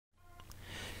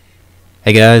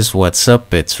Hey guys, what's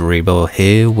up? It's Reabault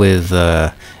here with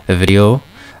an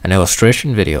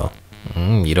illustration video.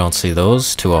 You don't see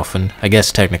those too often. I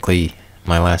guess technically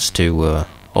my last two were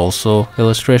also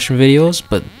illustration videos,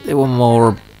 but they were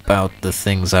more about the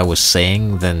things I was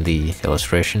saying than the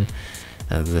illustration.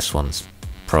 This one's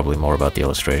probably more about the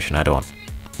illustration. I don't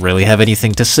really have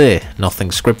anything to say. Nothing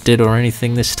scripted or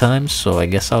anything this time, so I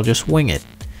guess I'll just wing it.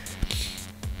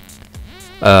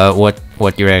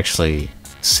 What you're actually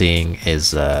seeing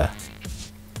is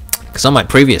because on my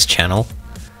previous channel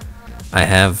I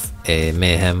have a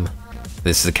Mayhem.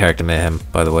 This is the character Mayhem,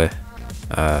 by the way.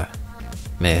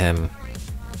 Mayhem,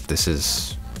 this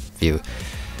is view,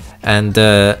 and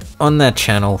on that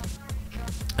channel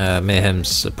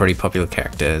Mayhem's a pretty popular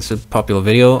character. It's a popular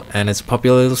video and it's a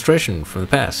popular illustration from the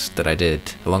past that I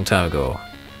did a long time ago,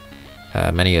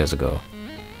 many years ago.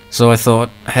 So I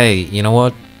thought, hey, you know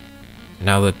what,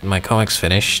 now that my comic's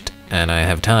finished and I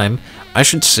have time, I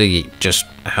should see just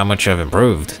how much I've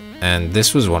improved. And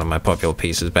this was one of my popular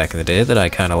pieces back in the day that I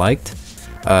kind of liked.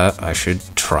 I should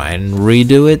try and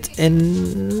redo it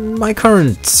in my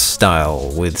current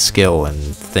style with skill and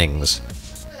things.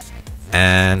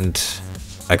 And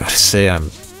I gotta say, I'm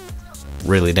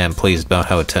really damn pleased about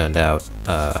how it turned out.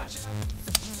 I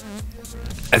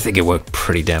think it worked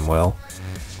pretty damn well.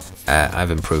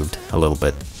 I've improved a little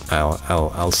bit.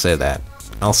 I'll say that.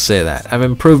 I'll say that. I've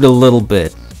improved a little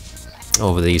bit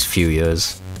over these few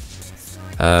years.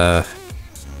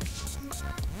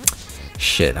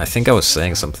 Shit, I think I was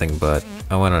saying something, but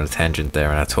I went on a tangent there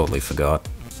and I totally forgot.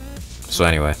 So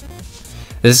anyway,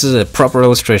 this is a proper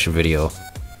illustration video.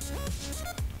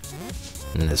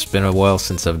 And it's been a while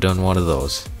since I've done one of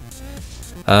those.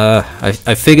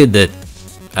 I figured that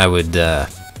I would do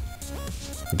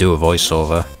a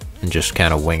voiceover and just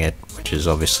kind of wing it, which is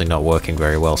obviously not working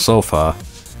very well so far,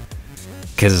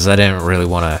 because I didn't really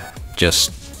want to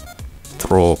just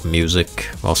throw music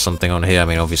or something on here. I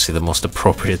mean, obviously the most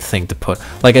appropriate thing to put,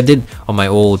 like I did on my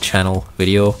old channel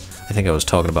video. I think I was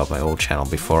talking about my old channel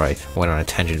before I went on a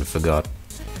tangent and forgot.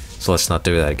 So let's not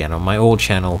do that again. On my old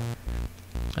channel,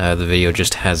 the video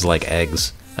just has like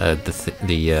eggs. The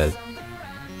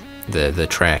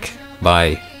track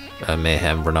by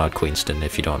Mayhem, Renard Queenston,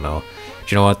 if you don't know.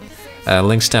 Do you know what?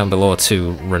 Links down below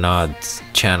to Renard's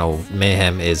channel.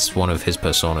 Mayhem is one of his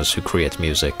personas who creates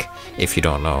music, if you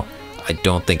don't know. I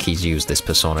don't think he's used this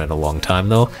persona in a long time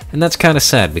though, and that's kind of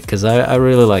sad because I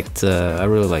really liked the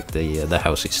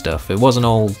housey stuff. It wasn't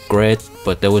all great,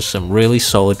 but there was some really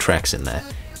solid tracks in there.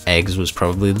 Eggs was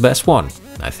probably the best one,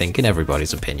 I think, in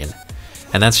everybody's opinion.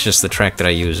 And that's just the track that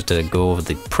I used to go over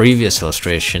the previous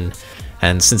illustration,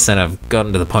 and since then I've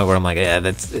gotten to the point where I'm like, yeah,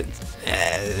 that's it.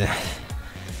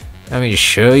 I mean,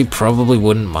 sure, he probably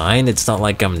wouldn't mind. It's not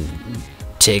like I'm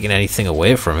taking anything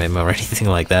away from him or anything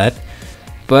like that.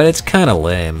 But it's kind of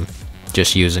lame,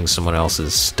 just using someone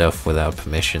else's stuff without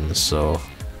permission, so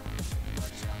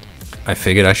I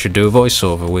figured I should do a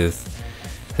voiceover with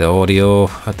the audio,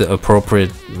 the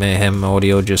appropriate Mayhem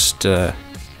audio, just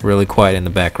really quiet in the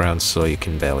background so you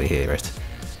can barely hear it.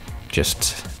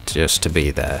 Just to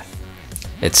be there.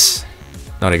 It's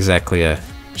not exactly a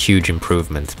huge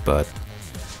improvement, but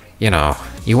you know,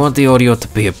 you want the audio to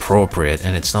be appropriate,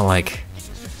 and it's not like,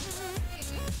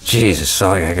 Jesus,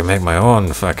 sorry, I can make my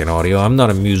own fucking audio. I'm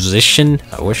not a musician.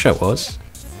 I wish I was.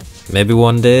 Maybe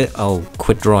one day I'll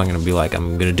quit drawing and be like,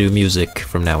 I'm gonna do music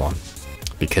from now on.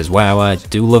 Because wow, I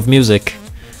do love music.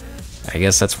 I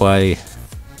guess that's why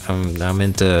I'm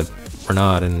into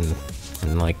Renard and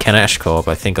like Ken Ashcorp.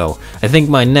 I think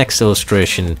my next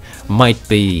illustration might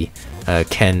be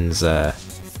Ken's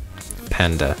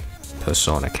panda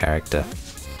persona character,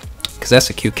 because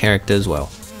that's a cute character as well.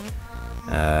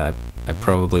 I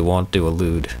probably won't do a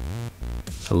lewd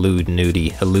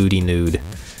nude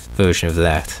version of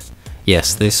that.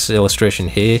 Yes, this illustration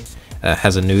here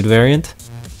has a nude variant.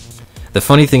 The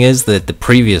funny thing is that the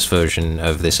previous version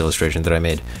of this illustration that I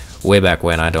made way back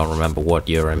when, I don't remember what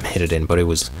year I made it in, but it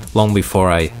was long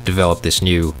before I developed this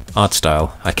new art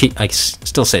style. I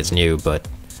still say it's new, but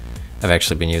I've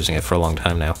actually been using it for a long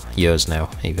time now, years now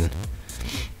even.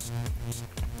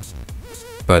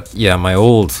 But yeah, my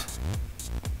old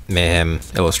Mayhem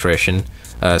illustration,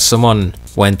 someone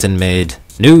went and made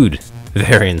nude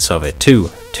variants of it, two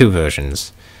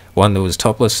versions, one that was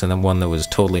topless and then one that was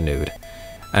totally nude,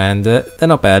 and they're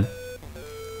not bad.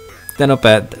 They're not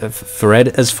bad for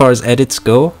as far as edits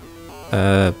go.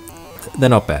 They're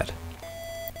not bad.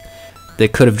 They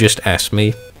could have just asked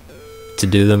me to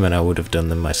do them and I would have done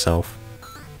them myself.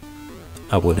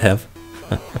 I would have.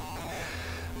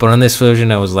 But on this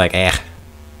version I was like,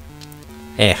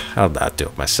 I'll do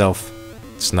it myself.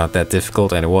 It's not that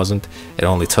difficult, and it wasn't. It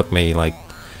only took me like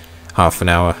half an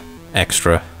hour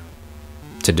extra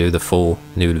to do the full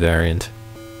nude variant.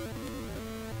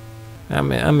 I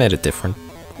made it different.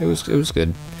 It was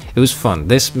good. It was fun.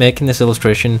 Making this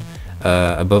illustration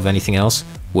above anything else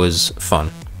was fun.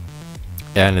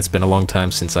 And it's been a long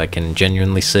time since I can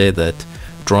genuinely say that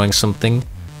drawing something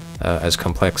as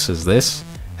complex as this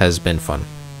has been fun.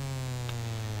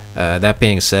 That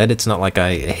being said, it's not like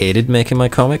I hated making my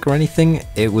comic or anything.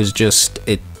 It was just,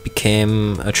 it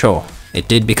became a chore. It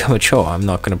did become a chore. I'm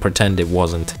not going to pretend it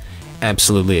wasn't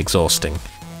absolutely exhausting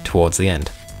towards the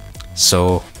end.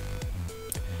 So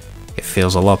it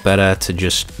feels a lot better to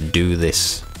just do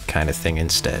this kind of thing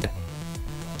instead.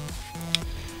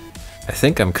 I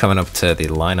think I'm coming up to the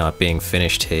line art being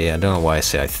finished here. I don't know why I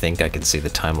say I think. I can see the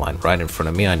timeline right in front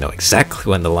of me. I know exactly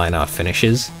when the line art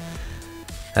finishes.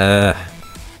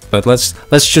 But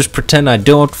let's just pretend I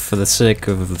don't for the sake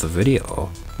of the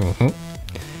video.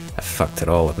 I fucked it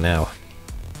all up now.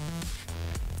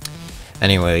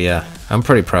 Anyway, yeah, I'm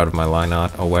pretty proud of my line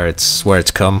art, or where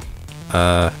it's come.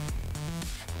 I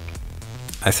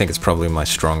think it's probably my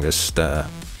strongest my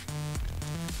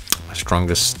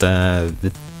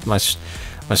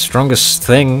strongest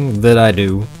thing that I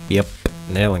do. Yep,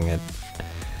 nailing it.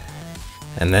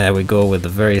 And there we go with the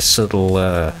very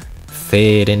subtle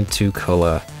fade into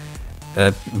color.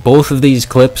 Both of these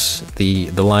clips, the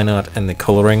line art and the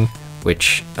coloring,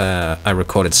 which I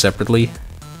recorded separately.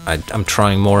 I'm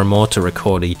trying more and more to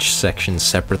record each section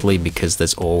separately because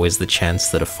there's always the chance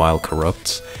that a file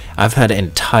corrupts. I've had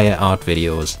entire art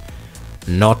videos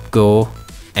not go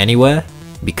anywhere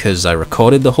because I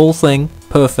recorded the whole thing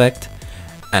perfect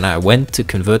and I went to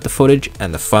convert the footage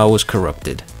and the file was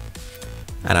corrupted.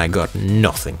 And I got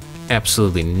nothing.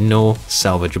 Absolutely no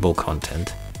salvageable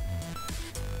content.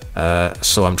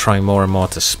 So I'm trying more and more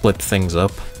to split things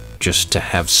up just to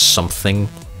have something.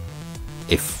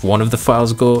 If one of the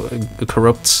files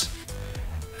corrupts,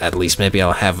 at least maybe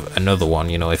I'll have another one.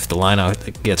 You know, if the line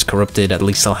art gets corrupted, at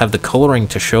least I'll have the coloring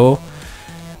to show.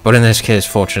 But in this case,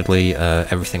 fortunately,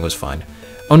 everything was fine.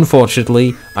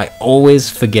 Unfortunately, I always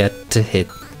forget to hit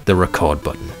the record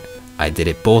button. I did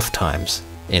it both times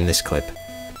in this clip.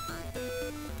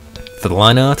 For the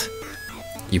line art,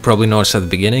 you probably noticed at the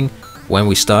beginning, when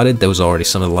we started, there was already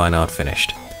some of the line art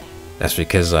finished. That's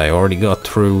because I already got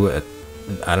through,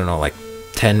 I don't know, like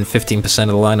 10-15% of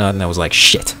the line art, and I was like,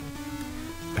 shit,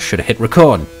 I should have hit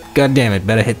record. God damn it,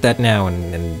 better hit that now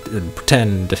and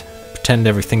pretend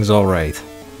everything's alright.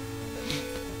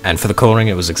 And for the coloring,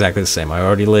 it was exactly the same. I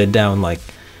already laid down, like,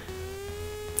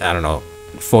 I don't know,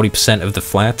 40% of the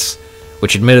flats,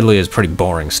 which admittedly is pretty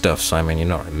boring stuff, so I mean, you're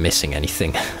not missing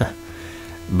anything.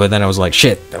 But then I was like,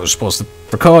 shit, I was supposed to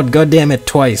record, goddammit,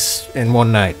 twice in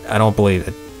one night. I don't believe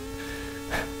it.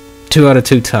 2 out of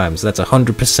 2 times, that's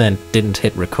 100% didn't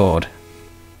hit record.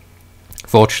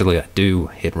 Fortunately, I do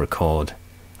hit record.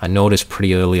 I noticed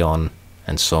pretty early on,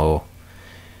 and so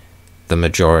the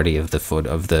majority of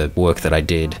the work that I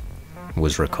did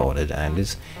was recorded, and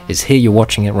is here. You're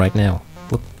watching it right now.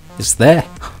 Look, it's there.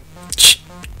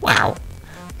 Wow,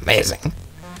 amazing.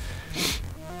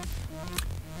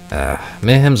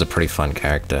 Mayhem's a pretty fun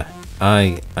character.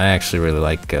 I actually really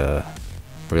like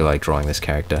drawing this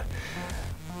character.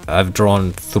 I've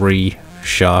drawn 3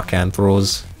 shark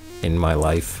anthros in my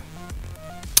life,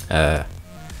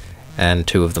 and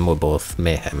 2 of them were both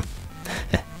Mayhem.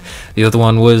 The other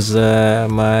one was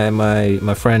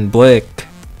my friend Blake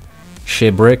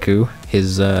Shebreku,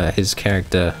 his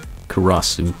character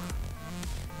Karasu,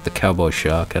 the cowboy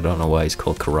shark. I don't know why he's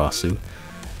called Karasu.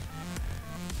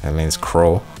 That means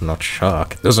crow, not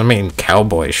shark. Doesn't mean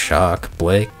cowboy shark,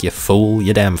 Blake. You fool,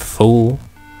 you damn fool.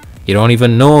 You don't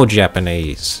even know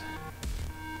Japanese.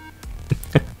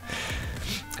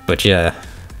 But yeah,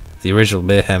 the original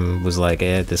Mayhem was like,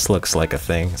 eh, this looks like a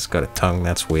thing. It's got a tongue,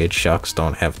 that's weird. Sharks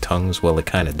don't have tongues. Well, they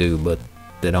kind of do, but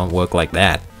they don't work like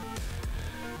that.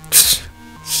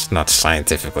 It's not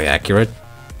scientifically accurate.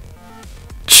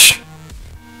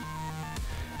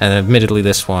 And admittedly,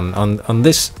 this one on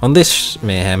this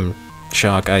Mayhem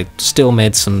shark, I still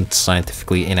made some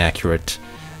scientifically inaccurate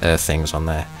things on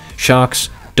there.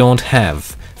 Sharks don't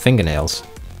have fingernails.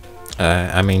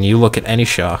 I mean, you look at any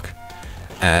shark,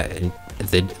 they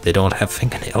don't have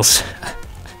fingernails.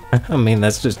 I mean,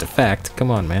 that's just a fact.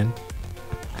 Come on, man.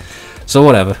 So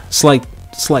whatever, slight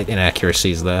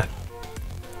inaccuracies there,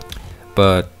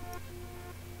 but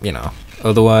you know,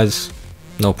 otherwise,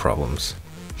 no problems.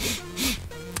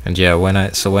 And yeah, when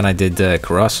I did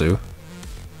Karasu,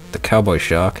 the cowboy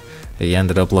shark, he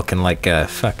ended up looking like a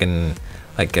fucking,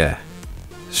 like a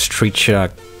street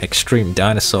shark, extreme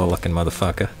dinosaur looking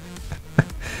motherfucker.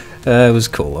 It was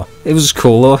cool though. It was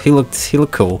cool though. He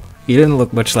looked cool. He didn't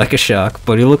look much like a shark,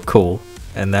 but he looked cool,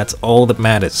 and that's all that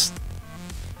matters.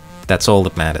 That's all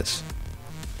that matters.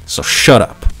 So shut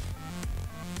up.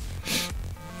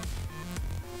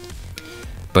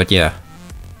 But yeah,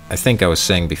 I think I was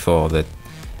saying before that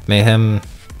Mayhem's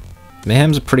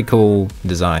a pretty cool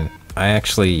design. I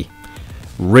actually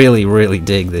really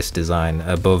dig this design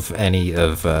above any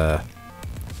of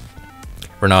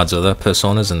Renard's other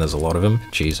personas, and there's a lot of them.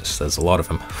 Jesus, there's a lot of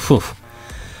them. Whew.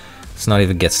 Let's not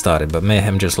even get started, but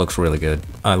Mayhem just looks really good.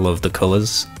 I love the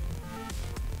colors.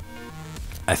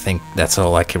 I think that's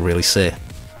all I can really say.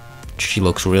 She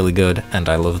looks really good, and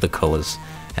I love the colors.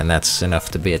 And that's enough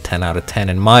to be a 10 out of 10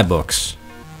 in my books.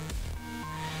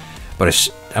 But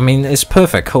it's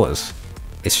perfect colors.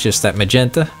 It's just that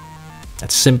magenta.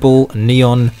 That simple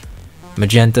neon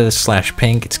magenta slash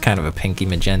pink. It's kind of a pinky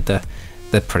magenta.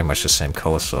 They're pretty much the same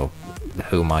color, so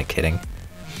who am I kidding?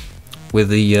 With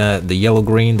the yellow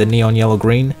green, the neon yellow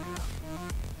green.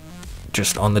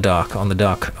 Just on the dark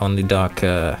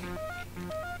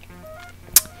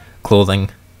clothing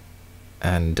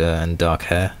and dark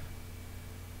hair.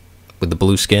 With the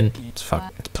blue skin, it's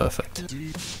perfect.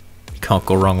 You can't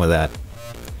go wrong with that.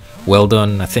 Well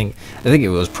done. I think it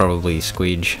was probably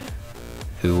Squeege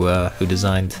who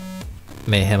designed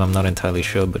Mayhem. I'm not entirely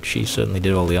sure, but she certainly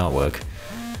did all the artwork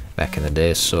back in the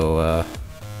day. So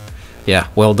yeah,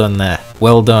 well done there.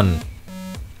 Well done.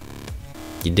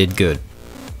 You did good.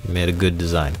 You made a good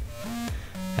design.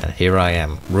 And here I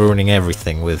am, ruining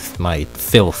everything with my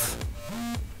filth.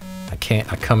 I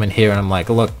come in here and I'm like,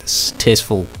 look, this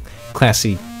tasteful,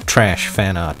 classy trash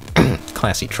fan art.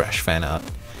 Classy trash fan art.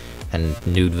 And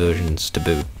nude versions to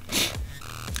boot.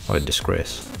 What a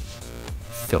disgrace.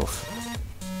 Filth.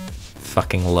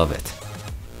 Fucking love it.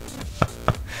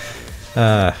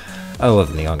 I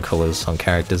love neon colors on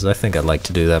characters. I think I'd like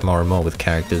to do that more and more with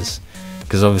characters.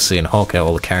 Because obviously in Hawkeye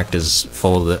all the characters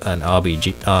follow an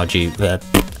RG,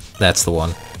 that's the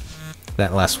one.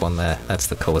 That last one there, that's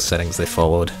the color settings they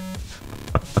followed.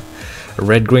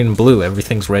 Red, green, and blue.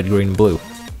 Everything's red, green, and blue.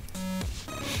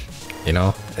 You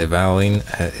know, Evaline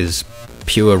is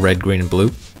pure red, green, and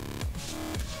blue.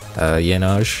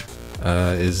 Yenage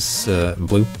is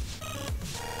blue.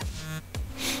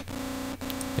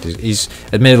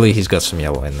 Admittedly he's got some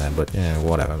yellow in there, but yeah,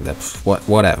 whatever.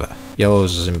 Whatever. Yellow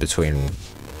is in between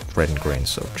red and green,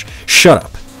 so shut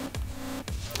up.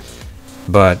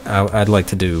 But I'd like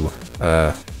to do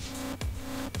the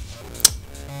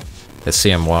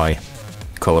CMY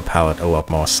color palette a lot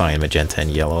more cyan, magenta,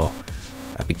 and yellow,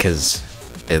 because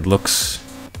it looks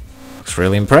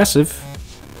really impressive.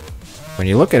 When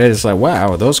you look at it, it's like,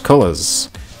 wow, those colors,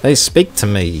 they speak to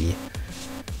me,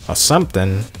 or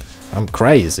something. I'm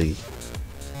crazy.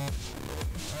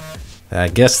 I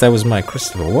guess that was my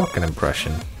Christopher Walken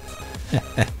impression.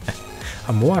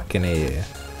 I'm walking here.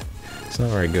 It's not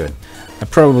very good. I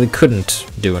probably couldn't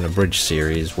do an abridged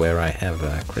series where I have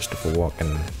a Christopher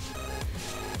Walken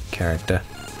character.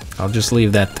 I'll just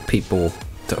leave that to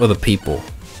other people,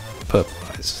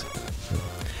 purpose.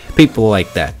 People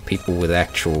like that, people with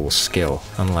actual skill,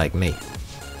 unlike me.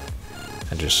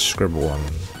 I just scribble on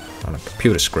a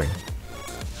computer screen.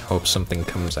 Hope something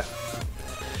comes out.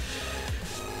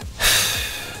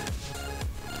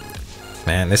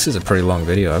 Man, this is a pretty long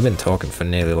video. I've been talking for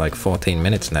nearly like 14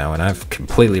 minutes now, and I've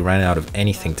completely ran out of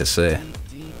anything to say.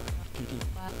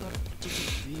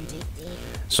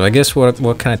 So I guess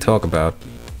what can I talk about?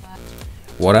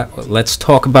 Let's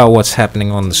talk about what's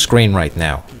happening on the screen right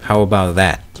now. How about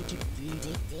that?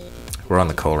 We're on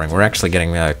the coloring. We're actually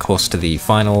getting close to the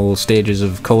final stages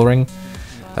of coloring.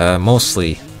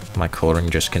 Mostly, my coloring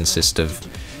just consists of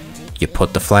you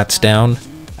put the flats down,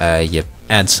 you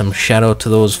add some shadow to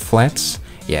those flats,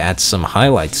 you add some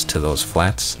highlights to those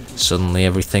flats. Suddenly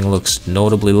everything looks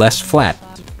notably less flat.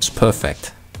 It's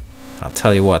perfect. I'll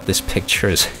tell you what, this picture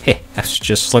is... I was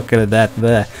just looking at that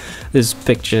there. This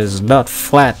picture is not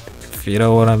flat, if you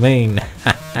know what I mean.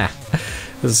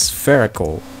 This is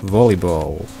spherical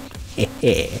volleyball.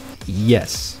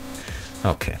 Yes.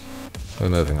 Okay. We're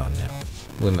moving on now.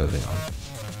 We're moving on.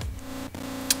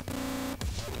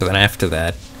 But then after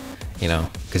that, you know,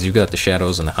 because you've got the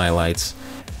shadows and the highlights,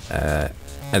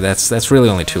 that's really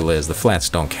only 2 layers. The flats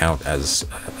don't count as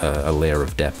a layer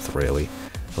of depth, really.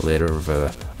 A layer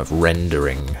of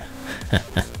rendering.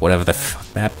 Whatever the fuck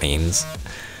that means.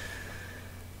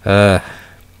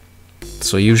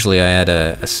 So usually I add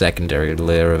a secondary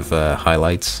layer of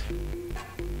highlights.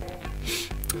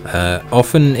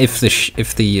 Often if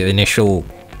the initial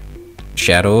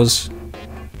shadows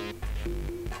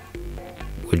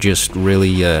were just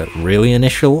really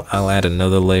initial, I'll add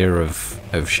another layer of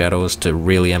of shadows to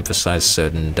really emphasize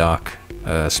certain dark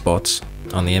spots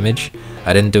on the image.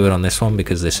 I didn't do it on this one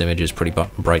because this image is pretty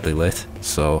brightly lit,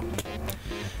 so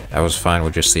I was fine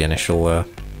with just the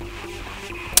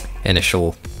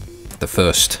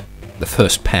the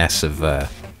first pass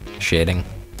of shading.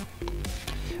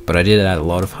 But I did add a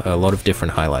lot of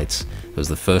different highlights. It was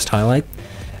the first highlight.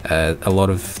 A lot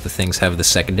of the things have the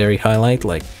secondary highlight,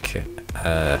 like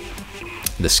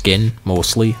the skin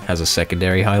mostly has a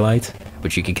secondary highlight,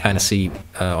 which you can kind of see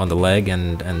on the leg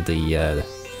and the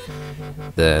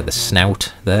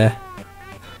snout there.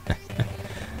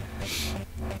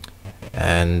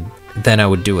 And then I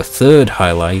would do a third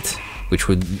highlight, which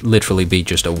would literally be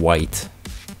just a white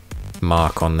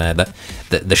mark on there.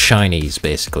 The shinies,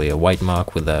 basically a white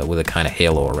mark with a kind of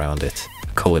halo around it, a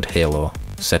colored halo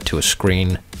set to a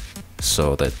screen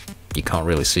so that you can't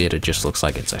really see it. It just looks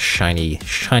like it's a shiny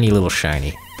little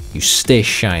shiny. You stay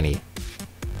shiny.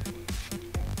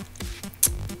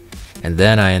 And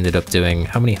then I ended up doing,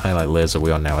 how many highlight layers are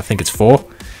we on now? I think it's 4.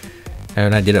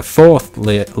 And I did a 4th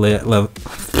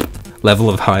level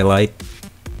of highlight.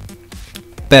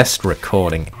 Best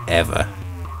recording ever.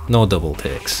 No double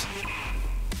takes.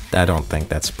 I don't think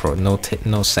that's pro.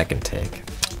 No second take.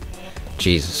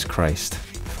 Jesus Christ.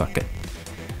 Fuck it.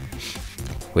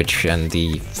 And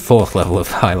the 4th level of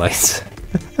highlights.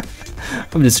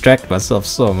 I'm distracting myself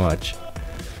so much.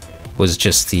 Was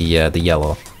just the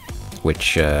yellow,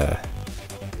 which I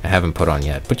haven't put on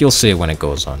yet, but you'll see it when it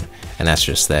goes on. And that's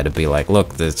just there to be like,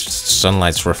 look, the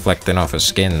sunlight's reflecting off her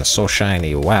skin, so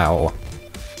shiny, wow.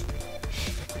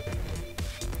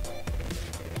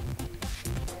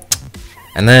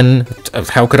 And then,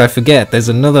 how could I forget? There's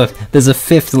a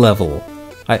 5th level.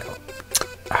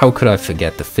 How could I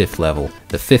forget the 5th level?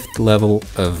 The 5th level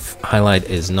of highlight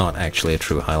is not actually a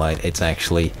true highlight. It's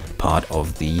actually part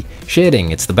of the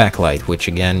shading. It's the backlight, which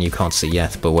again you can't see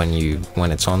yet, but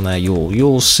when it's on there,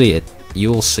 you'll see it.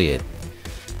 You'll see it.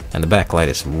 And the backlight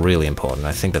is really important.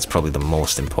 I think that's probably the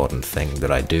most important thing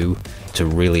that I do to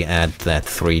really add that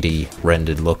 3D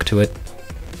rendered look to it.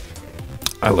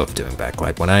 I love doing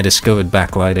backlight. When I discovered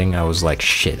backlighting, I was like,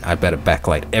 shit, I better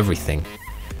backlight everything,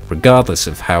 regardless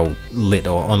of how lit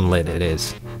or unlit it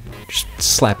is. Just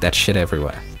slap that shit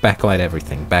everywhere. Backlight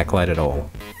everything. Backlight it all.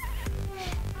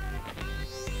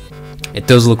 It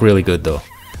does look really good though.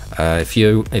 If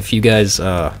you guys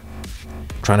are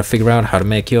trying to figure out how to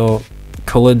make your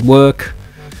colored work,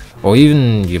 or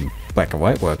even your black and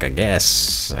white work, I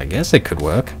guess it could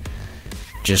work.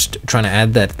 Just trying to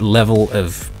add that level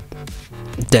of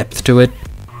depth to it.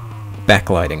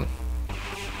 Backlighting.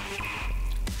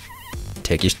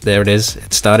 There it is.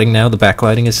 It's starting now. The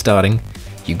backlighting is starting.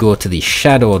 You go to the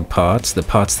shadowed parts, the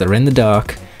parts that are in the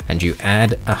dark, and you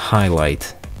add a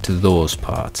highlight to those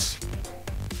parts.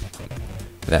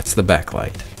 That's the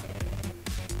backlight.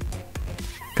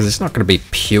 Because it's not going to be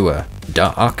pure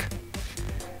dark.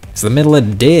 It's the middle of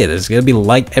the day. There's going to be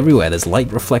light everywhere. There's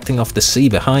light reflecting off the sea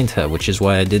behind her, which is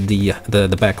why I did the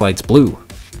backlights blue.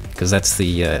 Because that's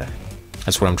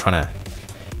what I'm trying to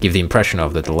give the impression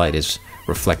of, that the light is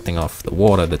reflecting off the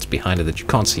water that's behind it that you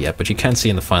can't see yet, but you can see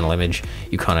in the final image.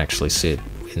 You can't actually see it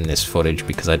in this footage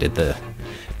because I did the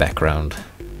background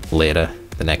later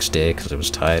the next day because I was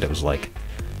tired. It was like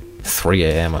 3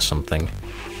 AM or something,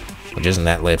 which isn't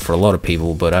that late for a lot of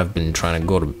people, but I've been trying to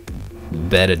go to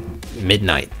bed at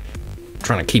midnight,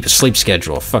 trying to keep a sleep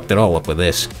schedule. Fucked it all up with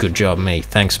this. Good job me.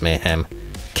 Thanks, Mayhem.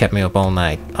 Kept me up all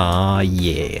night. Ah,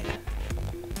 yeah.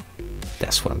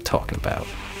 That's what I'm talking about.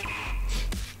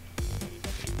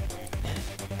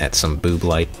 Add some boob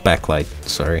light, backlight,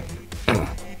 sorry.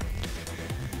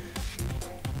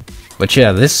 But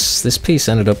yeah, this piece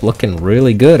ended up looking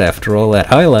really good after all that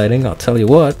highlighting, I'll tell you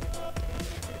what.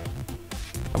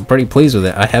 I'm pretty pleased with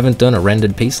it. I haven't done a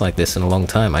rendered piece like this in a long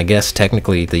time. I guess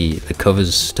technically the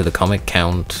covers to the comic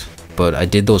count, but I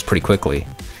did those pretty quickly.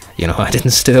 You know, I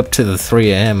didn't stay up to the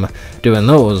 3 AM doing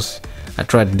those. I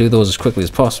tried to do those as quickly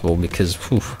as possible because,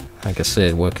 whew, like I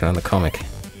said, working on the comic,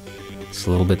 it's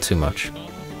a little bit too much.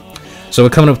 So we're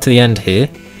coming up to the end here.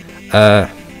 I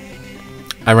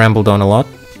rambled on a lot.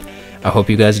 I hope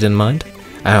you guys didn't mind.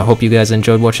 I hope you guys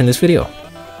enjoyed watching this video.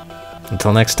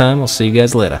 Until next time, I'll see you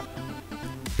guys later.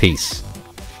 Peace.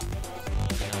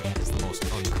 Is the most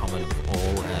uncommon of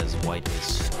all, as white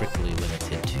is strictly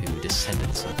limited to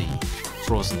descendants of the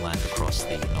frozen land across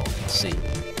the Northern Sea.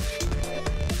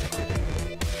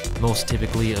 Most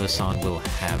typically, Ursan will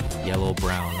have yellow,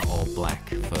 brown, or black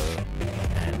fur,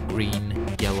 and green,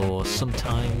 yellow, or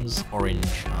sometimes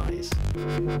orange eyes.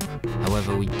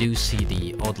 However, we do see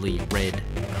the oddly red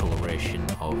coloration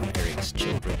of Eric's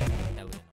children.